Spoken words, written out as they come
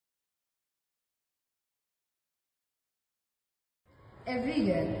Every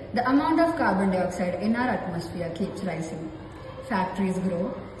year, the amount of carbon dioxide in our atmosphere keeps rising. Factories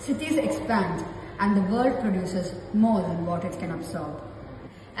grow, cities expand, and the world produces more than what it can absorb.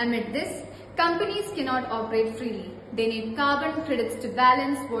 Amid this, companies cannot operate freely. They need carbon credits to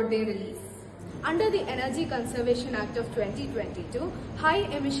balance what they release. Under the Energy Conservation Act of 2022,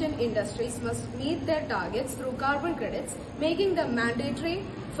 high-emission industries must meet their targets through carbon credits, making them mandatory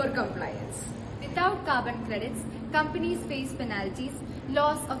for compliance. Without carbon credits, companies face penalties,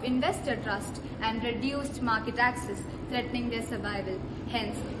 loss of investor trust, and reduced market access, threatening their survival.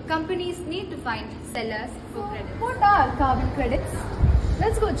 Hence, companies need to find sellers for credits. What are carbon credits?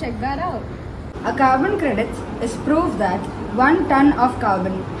 Let's go check that out. A carbon credit is proof that 1 ton of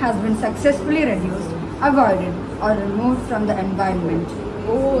carbon has been successfully reduced, avoided, or removed from the environment.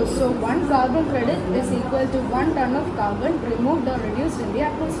 Oh, so 1 carbon credit is equal to 1 ton of carbon removed or reduced in the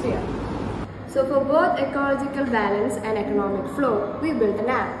atmosphere. So for both ecological balance and economic flow, we built an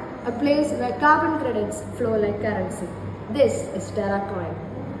app, a place where carbon credits flow like currency. This is TerraCoin.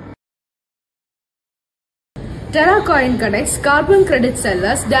 TerraCoin connects carbon credit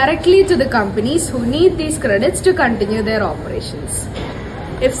sellers directly to the companies who need these credits to continue their operations.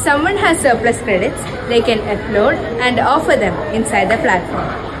 If someone has surplus credits, they can upload and offer them inside the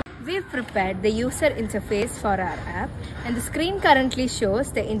platform. We've prepared the user interface for our app, and the screen currently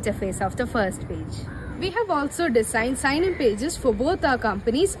shows the interface of the first page. We have also designed sign-in pages for both our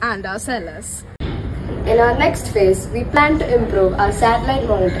companies and our sellers. In our next phase, we plan to improve our satellite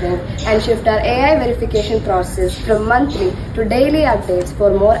monitoring and shift our AI verification process from monthly to daily updates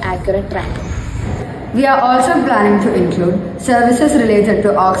for more accurate tracking. We are also planning to include services related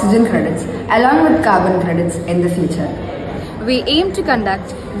to oxygen credits along with carbon credits in the future. We aim to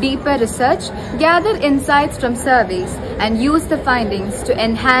conduct deeper research, gather insights from surveys, and use the findings to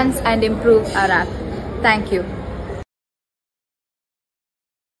enhance and improve our app. Thank you.